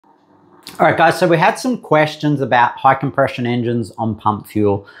All right, guys, so we had some questions about high compression engines on pump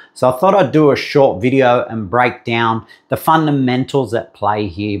fuel. So I thought I'd do a short video and break down the fundamentals at play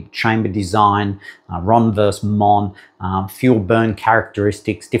here: chamber design, RON versus MON, fuel burn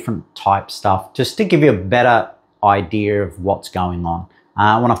characteristics, different type stuff, just to give you a better idea of what's going on.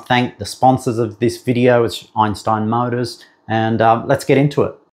 I want to thank the sponsors of this video. It's Einstein Motors, and let's get into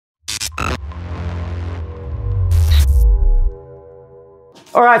it.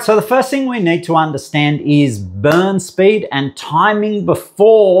 All right, so the first thing we need to understand is burn speed and timing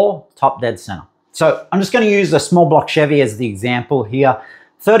before top dead center. So I'm just going to use a small block Chevy as the example here.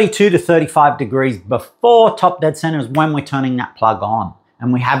 32 to 35 degrees before top dead center is when we're turning that plug on.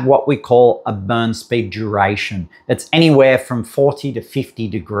 And we have what we call a burn speed duration. It's anywhere from 40 to 50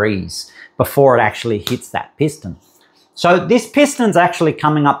 degrees before it actually hits that piston. So this piston's actually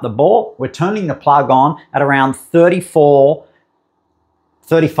coming up the bore. We're turning the plug on at around 32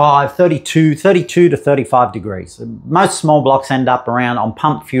 to 35 degrees. Most small blocks end up around, on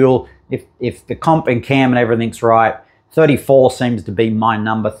pump fuel, if the comp and cam and everything's right, 34 seems to be my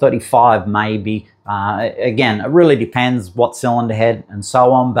number, 35 maybe. Again, it really depends what cylinder head and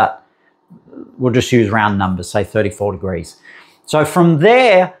so on, but we'll just use round numbers, say 34 degrees. So from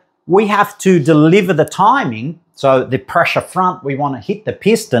there, we have to deliver the timing. So the pressure front, we want to hit the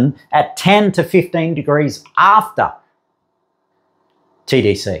piston at 10 to 15 degrees after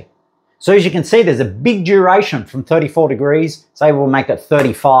TDC. So as you can see, there's a big duration from 34 degrees. Say we'll make it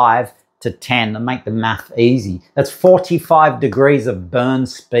 35 to 10 to make the math easy. That's 45 degrees of burn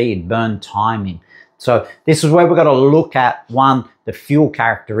speed, burn timing. So this is where we've got to look at, one, the fuel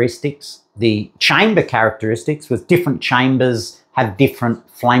characteristics, the chamber characteristics. With different chambers have different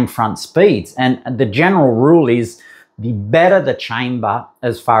flame front speeds. And the general rule is the better the chamber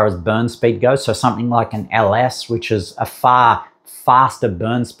as far as burn speed goes, so something like an LS, which is a far faster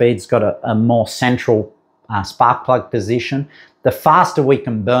burn speed, it's got a more central spark plug position. The faster we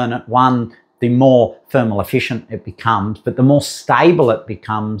can burn it, one, the more thermal efficient it becomes, but the more stable it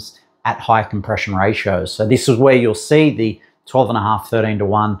becomes at high compression ratios. So this is where you'll see the 12.5, 13 to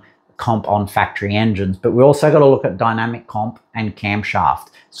 1 comp on factory engines, but we also got to look at dynamic comp and camshaft.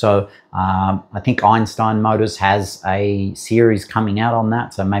 So I think Einstein Motors has a series coming out on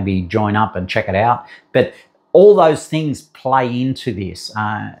that, so maybe join up and check it out. But all those things play into this,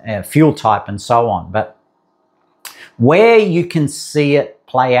 fuel type and so on. But where you can see it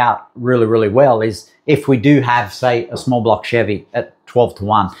play out really, really well is if we do have, say, a small block Chevy at 12 to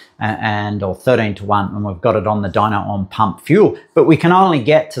 1 or 13 to 1, and we've got it on the dyno on pump fuel, but we can only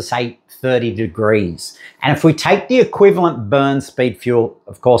get to, say, 30 degrees. And if we take the equivalent burn speed fuel,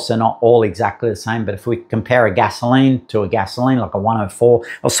 of course, they're not all exactly the same, but if we compare a gasoline to a gasoline, like a 104,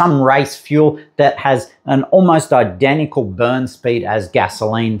 or some race fuel that has an almost identical burn speed as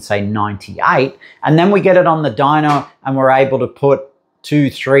gasoline, say 98, and then we get it on the dyno and we're able to put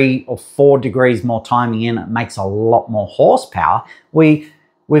 2, 3, or 4 degrees more timing in, it makes a lot more horsepower. We've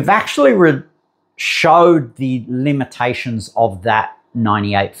actually showed the limitations of that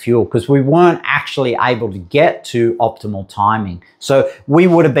 98 fuel because we weren't actually able to get to optimal timing. So we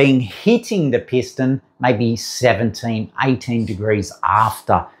would have been hitting the piston maybe 17, 18 degrees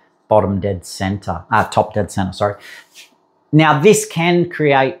after top dead center, sorry. Now this can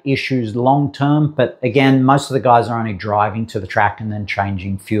create issues long term, but again, most of the guys are only driving to the track and then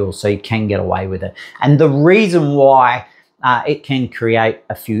changing fuel, so you can get away with it. And the reason why it can create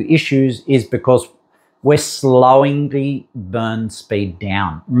a few issues is because we're slowing the burn speed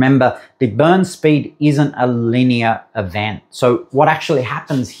down. Remember, the burn speed isn't a linear event. So what actually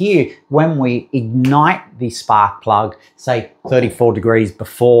happens here when we ignite the spark plug, say 34 degrees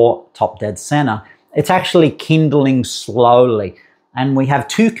before top dead center, it's actually kindling slowly. And we have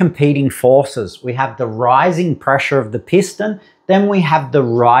two competing forces. We have the rising pressure of the piston, then we have the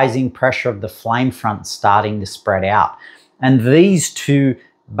rising pressure of the flame front starting to spread out. And these two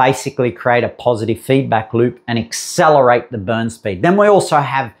basically create a positive feedback loop and accelerate the burn speed. Then we also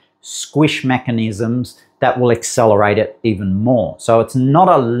have squish mechanisms that will accelerate it even more. So it's not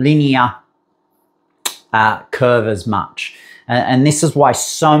a linear curve as much. And this is why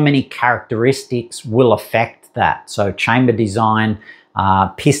so many characteristics will affect that. So chamber design,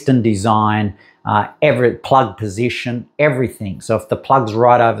 piston design, every plug position, everything. So if the plug's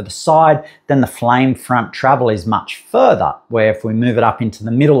right over the side, then the flame front travel is much further, where if we move it up into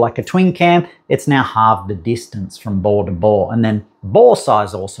the middle like a twin cam, it's now half the distance from bore to bore. And then bore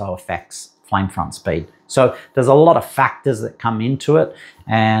size also affects flame front speed. So there's a lot of factors that come into it,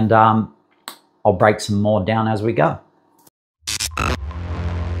 and I'll break some more down as we go.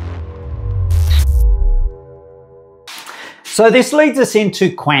 So this leads us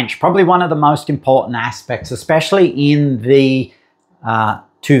into quench, probably one of the most important aspects, especially in the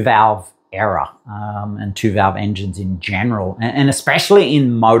two-valve era and two-valve engines in general, and especially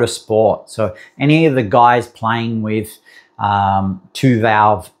in motorsport. So any of the guys playing with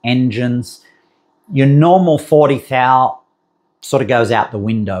two-valve engines, your normal 40 thou sort of goes out the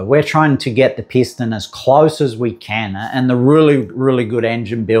window. We're trying to get the piston as close as we can, and the really good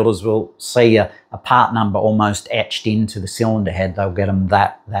engine builders will see a part number almost etched into the cylinder head. They'll get them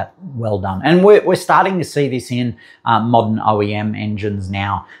that well done, and we're starting to see this in modern OEM engines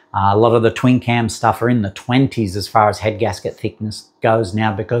now. A lot of the twin cam stuff are in the 20s as far as head gasket thickness goes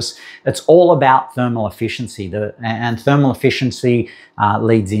now, because it's all about thermal efficiency. And thermal efficiency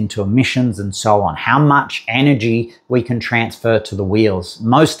leads into emissions and so on. How much energy we can transfer to the wheels.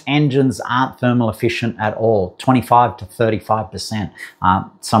 Most engines aren't thermal efficient at all, 25 to 35%.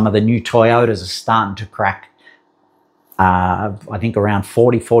 Some of the new Toyotas are starting to crack I think around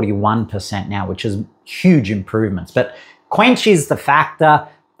 41% now, which is huge improvements. But quench is the factor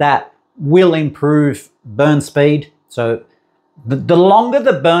that will improve burn speed. So the longer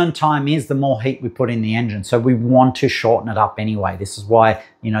the burn time is, the more heat we put in the engine. So we want to shorten it up anyway. This is why,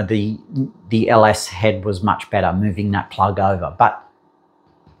 you know, the LS head was much better, moving that plug over. But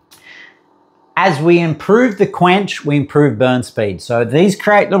as we improve the quench, we improve burn speed. So these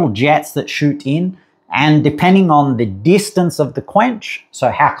create little jets that shoot in, and depending on the distance of the quench,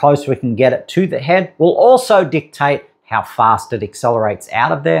 so how close we can get it to the head, will also dictate how fast it accelerates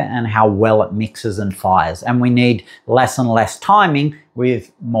out of there and how well it mixes and fires. And we need less and less timing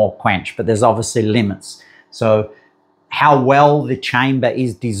with more quench, but there's obviously limits. So how well the chamber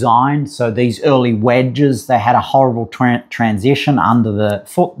is designed. So these early wedges, they had a horrible transition under the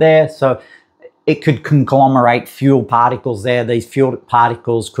foot there. So it could conglomerate fuel particles there. These fuel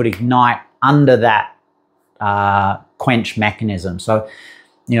particles could ignite under that quench mechanism. So,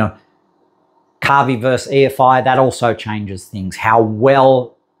 you know, Carvey versus EFI, that also changes things. How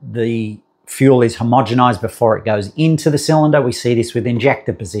well the fuel is homogenized before it goes into the cylinder. We see this with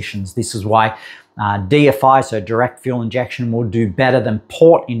injector positions. This is why DFI, so direct fuel injection, will do better than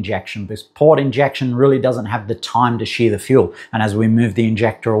port injection, because port injection really doesn't have the time to shear the fuel. And as we move the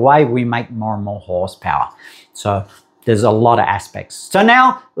injector away, we make more and more horsepower. So there's a lot of aspects. So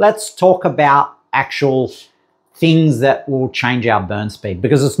now let's talk about actual things that will change our burn speed,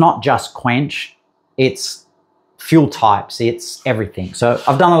 because it's not just quench, it's fuel types, it's everything. So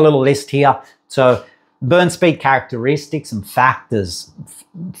I've done a little list here. So burn speed characteristics and factors.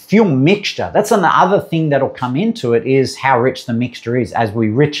 Fuel mixture, that's another thing that'll come into it, is how rich the mixture is. As we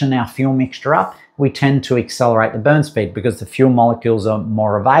richen our fuel mixture up, we tend to accelerate the burn speed because the fuel molecules are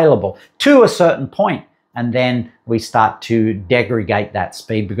more available to a certain point. And then we start to degrade that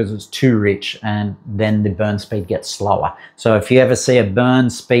speed because it's too rich, and then the burn speed gets slower. So if you ever see a burn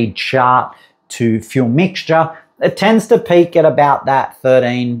speed chart to fuel mixture, it tends to peak at about that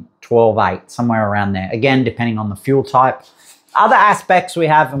 13, 12, 8, somewhere around there. Again, depending on the fuel type. Other aspects we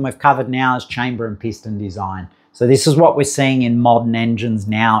have, and we've covered now, is chamber and piston design. So this is what we're seeing in modern engines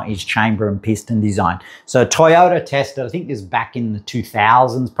now, is chamber and piston design. So Toyota tested, I think this is back in the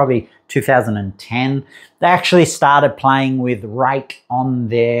 2000s, probably 2010. They actually started playing with rake on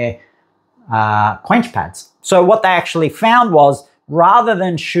their quench pads. So what they actually found was, rather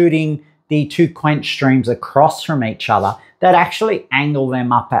than shooting the two quench streams across from each other, they'd actually angle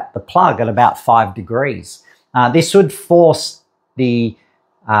them up at the plug at about 5 degrees. This would force the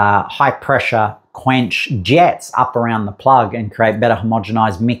high pressure quench jets up around the plug and create better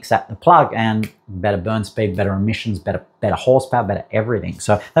homogenized mix at the plug, and better burn speed, better emissions, better horsepower, better everything.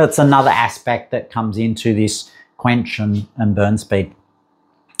 So that's another aspect that comes into this quench and burn speed.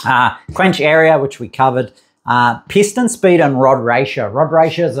 Quench area, which we covered. Piston speed and rod ratio. Rod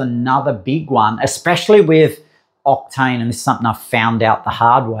ratio is another big one, especially with octane, and this is something I found out the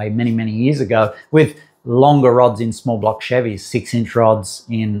hard way many years ago, with longer rods in small block Chevys, 6-inch rods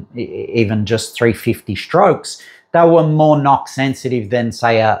in even just 350 strokes. They were more knock sensitive than,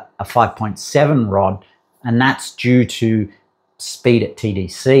 say, a 5.7 rod, and that's due to speed at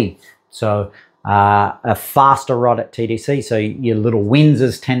TDC. So a faster rod at TDC, so your little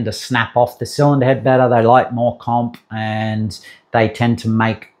Windsors tend to snap off the cylinder head better. They like more comp, and they tend to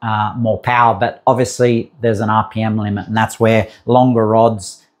make more power. But obviously there's an RPM limit, and that's where longer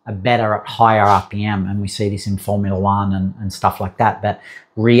rods are better at higher RPM, and we see this in Formula One and stuff like that. But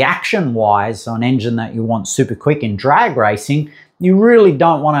reaction wise, so an engine that you want super quick in drag racing, you really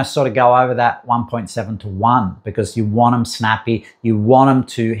don't want to sort of go over that 1.7 to 1, because you want them snappy, you want them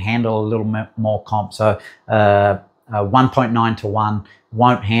to handle a little bit more comp. So a 1.9 to 1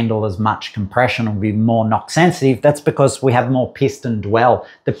 won't handle as much compression and will be more knock sensitive. That's because we have more piston dwell.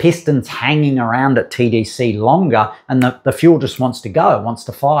 The piston's hanging around at TDC longer, and the fuel just wants to go, wants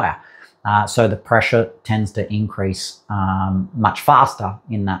to fire. So the pressure tends to increase much faster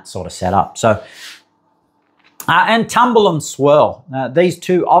in that sort of setup. So, and tumble and swirl. These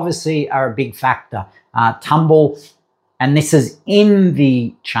two obviously are a big factor. Tumble, and this is in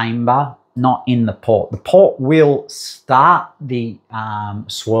the chamber, not in the port. The port will start the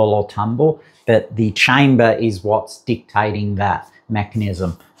swirl or tumble, but the chamber is what's dictating that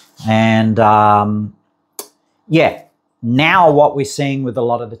mechanism. And yeah, now what we're seeing with a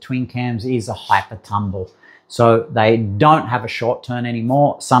lot of the twin cams is a hyper tumble. So they don't have a short turn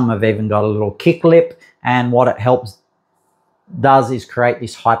anymore. Some have even got a little kick lip, and what it does is create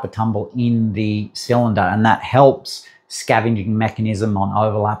this hyper tumble in the cylinder, and that helps scavenging mechanism on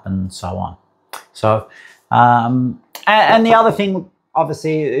overlap and so on. So and the other thing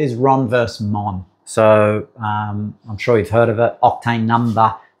obviously is RON versus MON. So I'm sure you've heard of it. Octane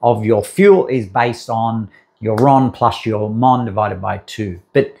number of your fuel is based on your RON plus your MON divided by 2.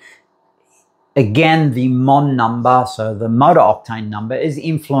 But again, the MON number, so the motor octane number, is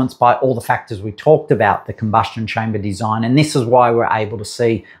influenced by all the factors we talked about, the combustion chamber design. And this is why we're able to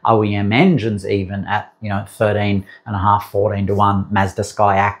see OEM engines even at, 13.5, 14 to 1 Mazda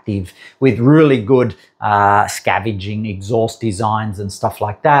Sky Active with really good scavenging exhaust designs and stuff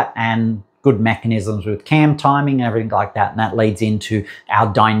like that, and good mechanisms with cam timing and everything like that. And that leads into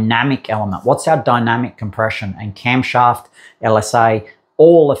our dynamic element. What's our dynamic compression? And camshaft, LSA,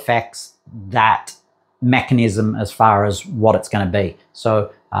 all affects that mechanism as far as what it's going to be.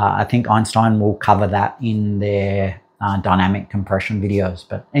 So I think Einstein will cover that in their dynamic compression videos.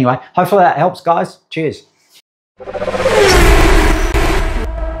 But anyway, hopefully that helps, guys. Cheers.